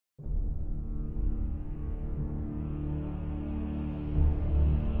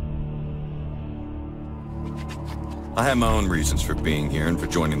I have my own reasons for being here and for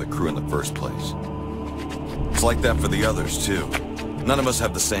joining the crew in the first place. It's like that for the others, too. None of us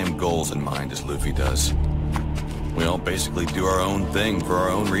have the same goals in mind as Luffy does. We all basically do our own thing for our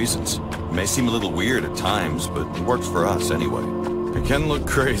own reasons. It may seem a little weird at times, but it works for us anyway. It can look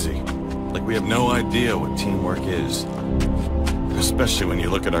crazy, like we have no idea what teamwork is. Especially when you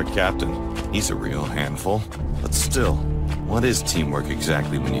look at our captain. He's a real handful. But still, what is teamwork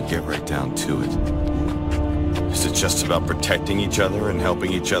exactly when you get right down to it? Is it just about protecting each other and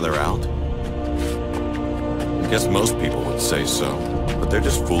helping each other out? I guess most people would say so, but they're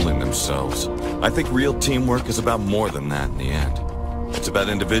just fooling themselves. I think real teamwork is about more than that in the end. It's about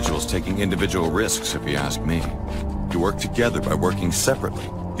individuals taking individual risks, if you ask me. You work together by working separately.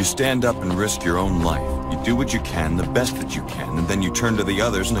 You stand up and risk your own life. You do what you can, the best that you can, and then you turn to the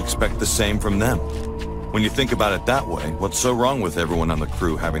others and expect the same from them. When you think about it that way, what's so wrong with everyone on the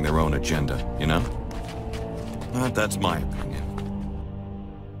crew having their own agenda, you know? That's my opinion.